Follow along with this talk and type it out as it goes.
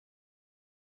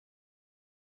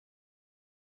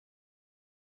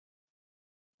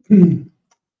Hello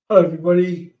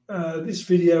everybody, this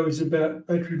video is about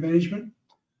battery management,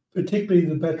 particularly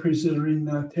the batteries that are in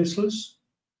Teslas.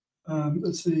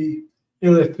 It's the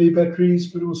LFP batteries,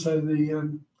 but also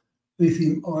the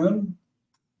lithium-ion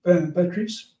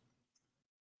batteries.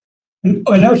 And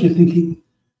I know what you're thinking,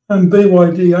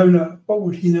 BYD owner, what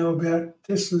would he know about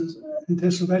Teslas and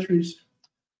Tesla batteries?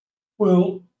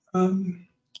 Well,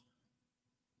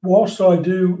 whilst I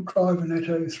do drive an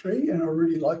Atto 3, and I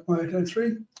really like my Atto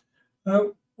 3,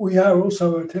 we are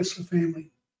also a Tesla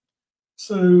family.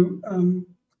 So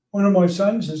one of my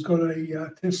sons has got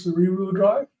a Tesla rear-wheel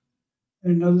drive,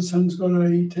 and another son's got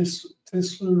a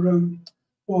Tesla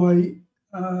Y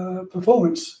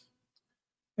Performance.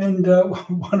 And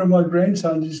one of my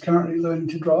grandsons is currently learning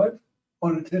to drive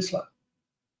on a Tesla.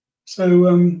 So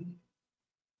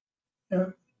yeah,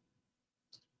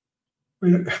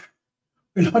 we're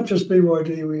not just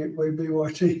BYD, we're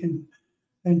BYD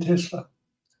and Tesla.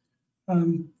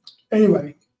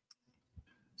 Anyway,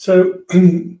 so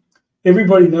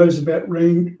everybody knows about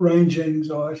range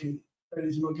anxiety. That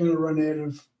is, we're going to run out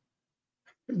of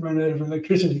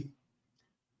electricity.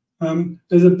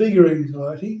 There's a bigger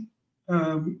anxiety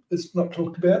that's not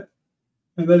talked about,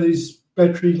 and that is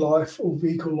battery life or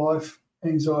vehicle life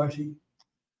anxiety.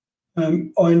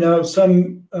 I know of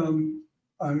some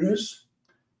owners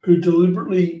who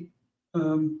deliberately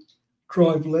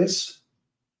drive less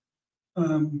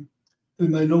than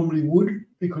they normally would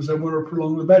because they want to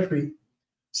prolong the battery.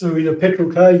 So in a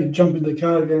petrol car, you jump in the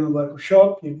car, go to the local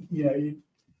shop, you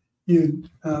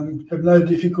have no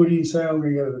difficulty in saying, I'm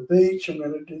going to go to the beach, I'm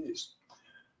going to do this.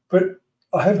 But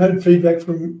I have had feedback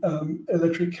from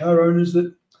electric car owners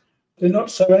that they're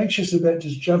not so anxious about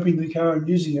just jumping in the car and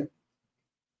using it.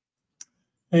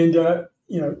 And,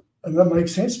 and that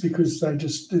makes sense because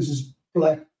there's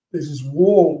this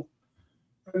wall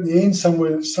at the end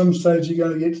somewhere. At some stage, you're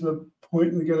going to get to the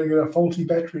point where you're going to get a faulty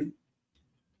battery.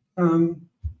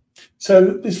 So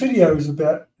this video is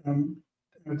about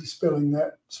dispelling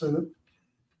that, so that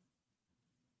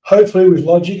hopefully with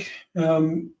logic,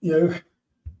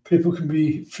 people can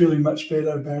be feeling much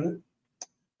better about it,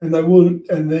 and they will,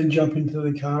 and then jump into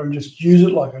the car and just use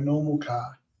it like a normal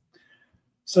car.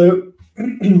 So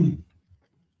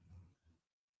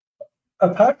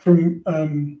apart from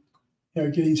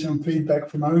getting some feedback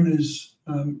from owners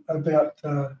about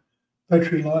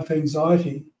battery life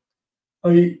anxiety,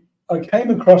 I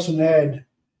came across an ad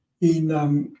in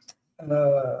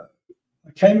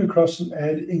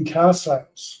car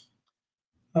sales.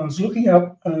 I was looking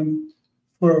up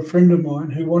for a friend of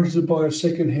mine who wanted to buy a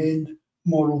second-hand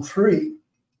Model 3,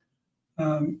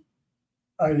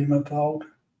 18-month-old.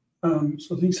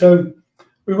 So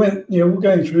we went, we're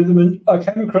going through them, and I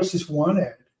came across this one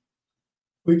ad,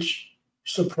 which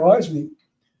surprised me.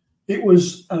 It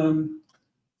was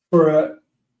for a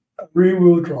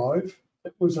rear-wheel drive.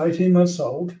 It was 18 months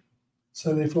old,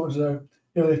 so therefore it was a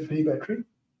LFP battery,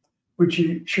 which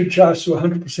you should charge to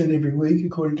 100% every week,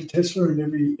 according to Tesla, and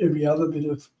every other bit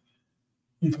of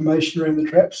information around the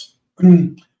traps.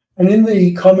 And in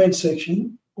the comment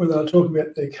section, when they were talking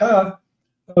about their car,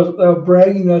 they were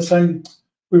bragging. They were saying,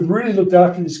 "We've really looked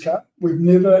after this car. We've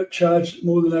never charged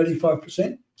more than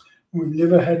 85%. We've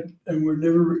never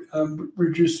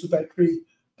reduced the battery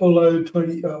below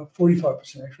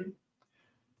 45% actually.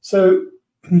 So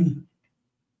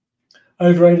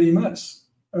over 18 months,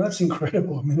 and that's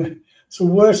incredible. I mean, it's the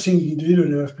worst thing you can do to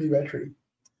an LFP battery.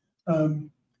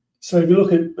 So if you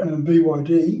look at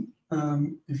BYD,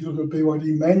 if you look at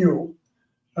BYD manual,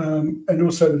 and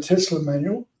also the Tesla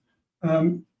manual,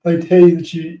 they tell you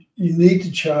that you need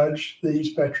to charge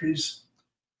these batteries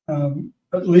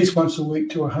at least once a week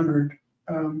to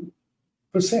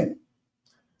 100%.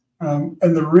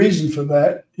 And the reason for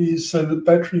that is so the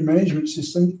battery management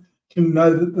system can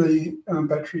know that the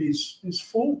battery is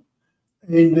full,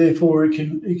 and therefore it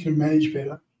can manage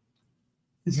better.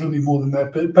 It's a little bit more than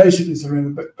that, but basically it's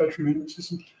around the battery management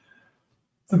system.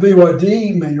 The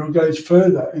BYD manual goes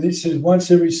further, and it says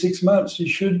once every 6 months you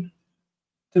should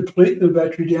deplete the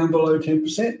battery down below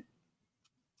 10%.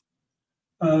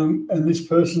 And this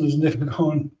person has never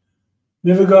gone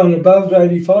above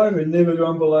 85 and never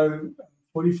gone below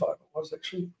 45. It was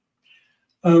actually.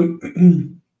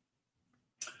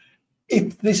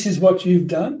 If this is what you've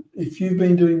done, if you've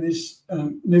been doing this,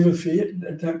 never fear,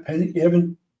 don't panic. You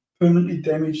haven't permanently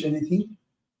damaged anything.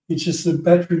 It's just the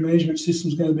battery management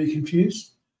system is going to be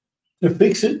confused. To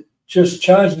fix it, just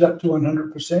charge it up to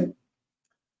 100%.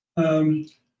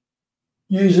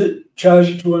 Use it, charge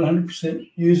it to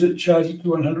 100%. Use it, charge it to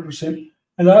 100%.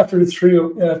 And after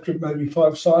maybe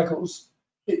 5 cycles,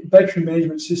 battery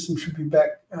management system should be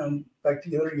back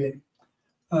together again.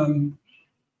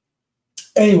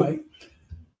 Anyway,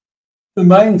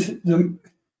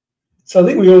 so I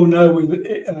think we all know with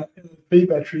LFP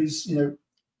batteries, you know,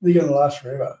 they're going to last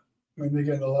forever. I mean, they're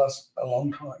going to last a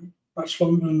long time, much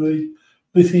longer than the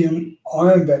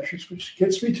lithium-ion batteries, which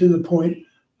gets me to the point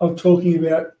of talking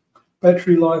about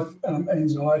battery life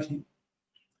anxiety.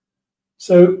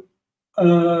 So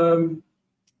there's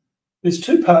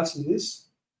two parts of this.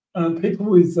 People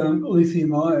with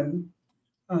lithium-ion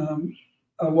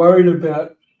are worried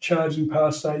about charging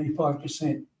past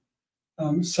 85%.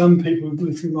 Some people with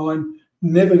lithium-ion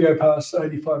never go past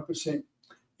 85%,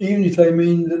 even if they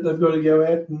mean that they've got to go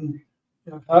out and,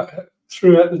 you know,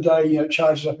 throughout the day, you know,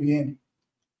 charge it up again.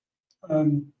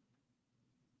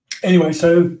 Anyway,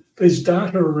 so there's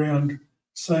data around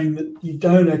saying that you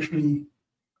don't actually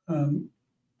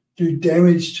do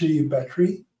damage to your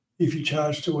battery if you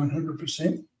charge to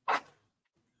 100%.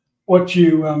 What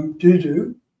you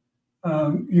do,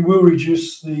 you will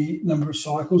reduce the number of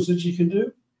cycles that you can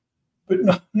do, but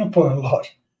not by a lot.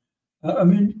 I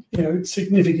mean, you know, it's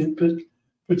significant,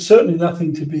 but certainly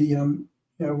nothing to be you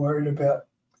know, worried about.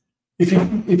 If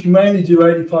you mainly do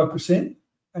 85%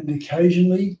 and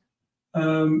occasionally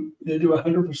you do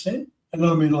 100%, and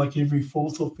I mean like every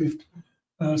fourth or fifth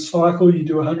cycle you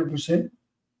do 100%,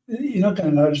 you're not going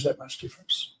to notice that much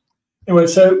difference. Anyway,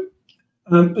 so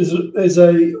there's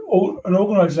an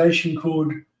organisation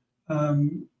called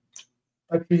Battery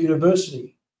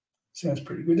University. Sounds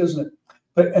pretty good, doesn't it?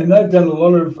 And they've done a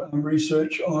lot of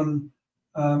research on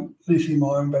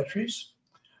lithium-ion batteries,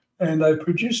 and they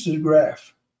produced a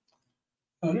graph.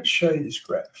 Let's show you this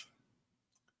graph.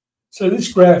 So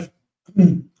this graph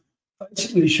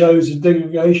basically shows the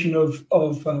degradation of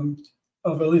a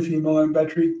lithium-ion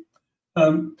battery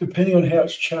depending on how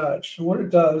it's charged. And what it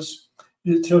does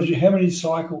is it tells you how many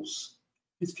cycles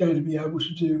it's going to be able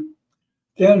to do.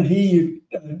 Down here,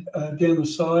 down the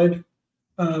side,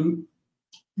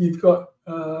 you've got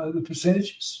the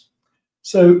percentages.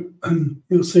 So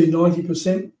you'll see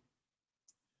 90%.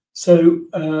 So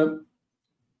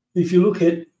if you look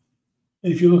at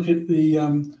the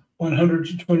 100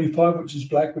 to 25, which is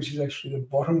black, which is actually the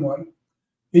bottom one,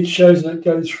 it shows that it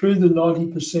goes through the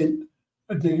 90%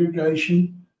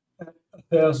 degradation at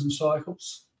 1,000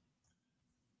 cycles.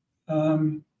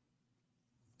 And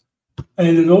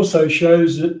it also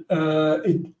shows that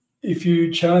if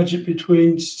you charge it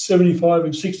between 75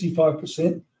 and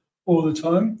 65% all the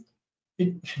time,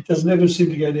 it doesn't ever seem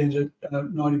to go down to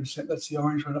 90%. That's the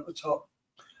orange one at the top.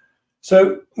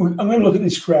 So I'm going to look at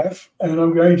this graph, and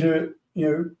I'm going to, you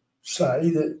know,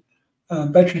 say that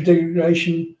battery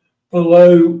degradation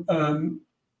below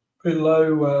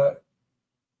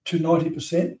to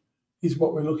 90% is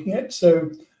what we're looking at.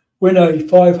 So when a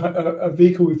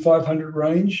vehicle with 500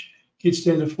 range gets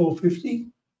down to 450,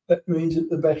 that means that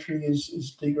the battery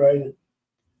is degraded.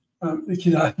 You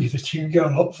can argue that you can go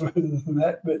a lot further than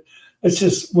that, but let's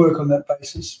just work on that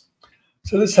basis.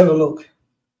 So let's have a look.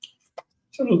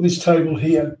 So look at this table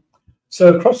here.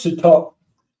 So across the top,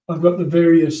 I've got the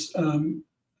various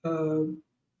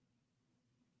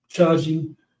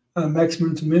charging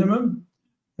maximum to minimum.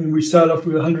 And we start off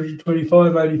with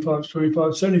 125, 85 to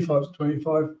 25, 75 to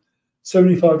 25,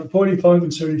 75 to 45,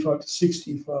 and 75 to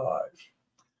 65.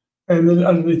 And then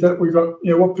underneath that, we've got,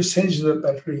 you know, what percentage of that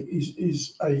battery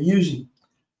are you using?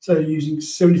 So you're using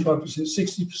 75%,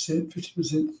 60%,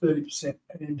 50%, 30%,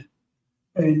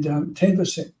 and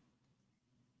 10%.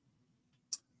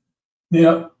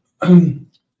 Now,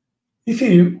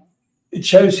 it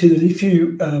shows here that if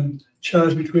you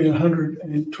charge between 100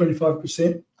 and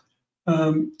 25%,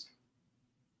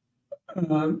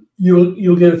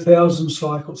 you'll get 1,000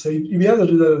 cycles. So you'll be able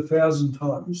to do that 1,000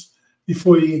 times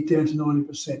before you get down to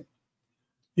 90%.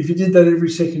 If you did that every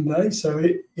second day, so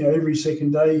every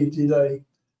second day you did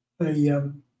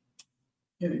you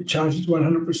charged it to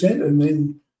 100% and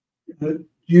then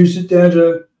used it down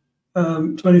to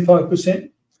 25%,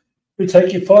 it would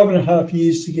take you 5.5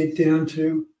 years to get down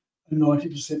to a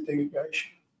 90%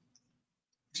 degradation,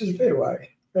 which is a fair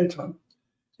time.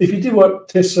 If you did what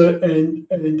Tesla and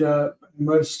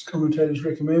most commentators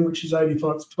recommend, which is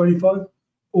 85 to 25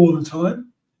 all the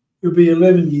time, it'll be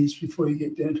 11 years before you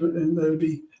get down to it, and there'll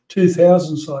be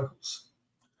 2,000 cycles.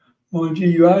 Mind you,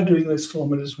 you are doing less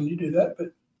kilometres when you do that,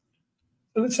 but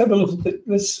let's have a look at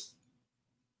that.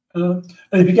 And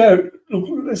if you go, look,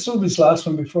 let's look at this last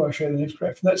one before I show you the next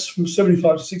graph. And that's from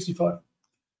 75 to 65.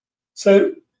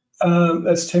 So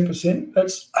that's 10%.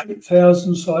 That's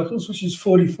 8,000 cycles, which is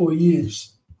 44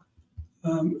 years.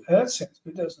 That sounds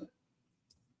good, doesn't it?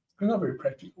 But not very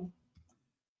practical.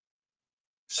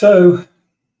 So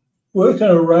work on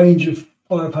a range of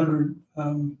 500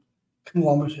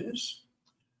 kilometres,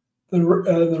 the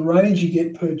range you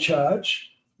get per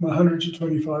charge from 100 to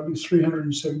 25 is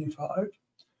 375.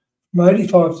 From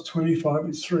 85 to 25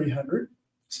 is 300.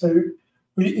 So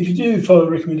if you do follow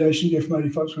the recommendation, you go from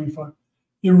 85 to 25,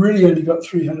 you really only got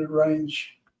 300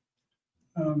 range,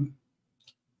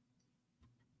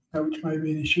 which may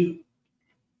be an issue.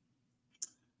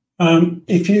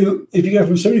 If you go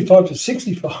from 75 to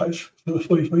 65 for the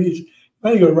 44 years, you've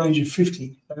only got a range of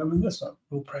 50. I mean, that's not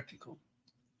real practical.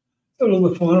 Go to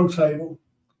the final table.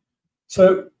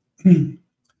 So if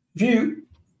you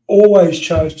always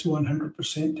charge to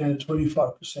 100% down to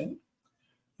 25%,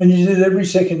 and you did it every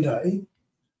second day,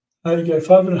 you go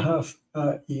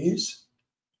 5.5 years,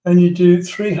 and you do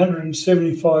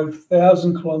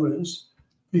 375,000 kilometres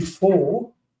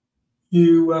before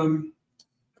you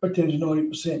got down to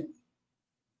 90%.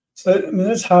 So, I mean,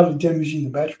 that's hardly damaging the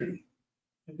battery.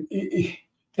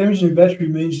 Damaging the battery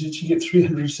means that you get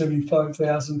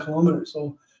 375,000 kilometres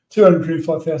or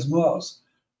 225,000 miles.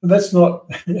 And that's not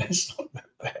that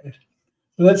bad.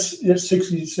 So that's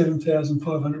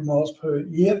 67,500 miles per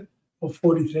year, or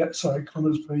kilometres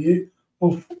per year,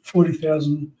 or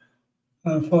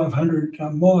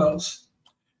 40,500 miles.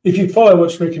 If you follow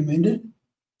what's recommended,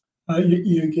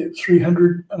 you get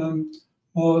 300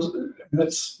 miles, and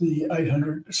that's the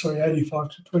 85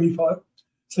 to 25.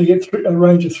 So you get a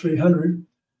range of 300.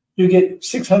 You get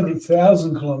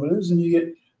 600,000 kilometres, and you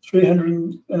get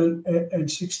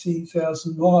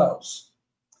 360,000 miles.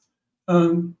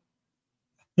 So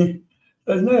if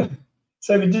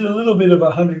you did a little bit of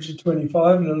 100 to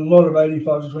 25 and a lot of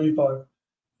 85 to 25,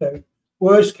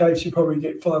 worst case, you probably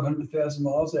get 500,000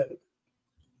 miles out of it.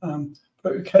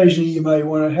 But occasionally you may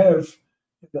want to have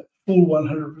that full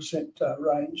 100%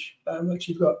 range that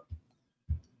you've got.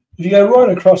 If you go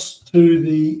right across to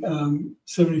the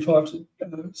 75 to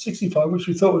 65, which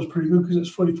we thought was pretty good because it's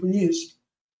 44 years,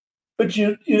 but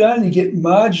you'd only get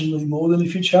marginally more than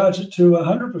if you charge it to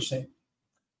 100%.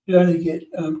 You'd only get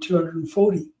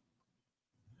 240.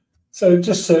 So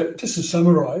just to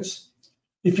summarise,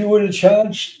 if you were to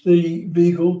charge the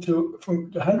vehicle from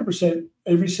 100%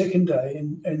 every second day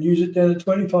and use it down to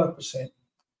 25%,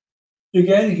 you're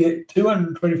going to get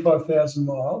 225,000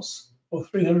 miles or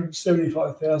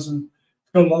 375,000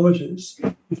 kilometres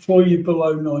before you're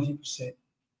below 90%,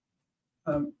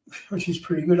 which is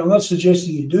pretty good. I'm not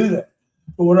suggesting you do that,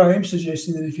 but what I am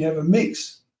suggesting that if you have a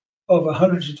mix of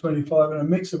 100 to 25 and a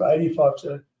mix of 85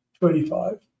 to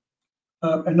 25,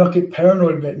 and not get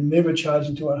paranoid about never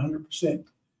charging to 100%,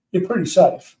 you're pretty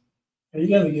safe. You're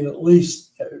going to get at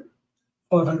least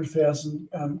 500,000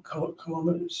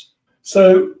 kilometres.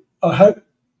 So I hope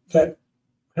that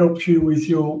helps you with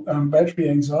your battery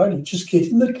anxiety. Just get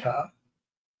in the car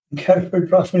and go for a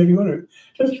drive whenever you want to.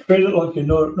 Just treat it like a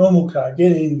normal car.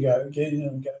 Get in and go, get in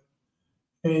and go.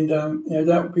 And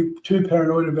don't be too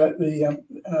paranoid about the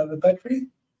battery.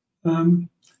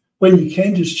 When you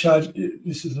can discharge,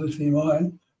 this is lithium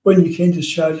ion. When you can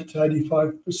discharge it to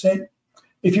 85%,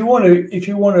 if you've got a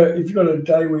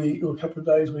day or a couple of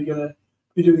days where you're going to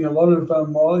be doing a lot of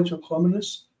mileage or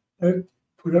kilometres, put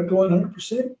it up to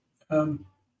 100%.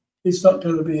 It's not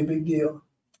going to be a big deal.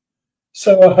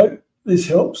 So I hope this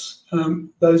helps.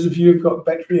 Those of you who've got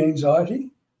battery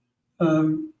anxiety,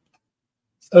 enjoy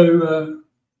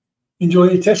your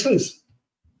Teslas.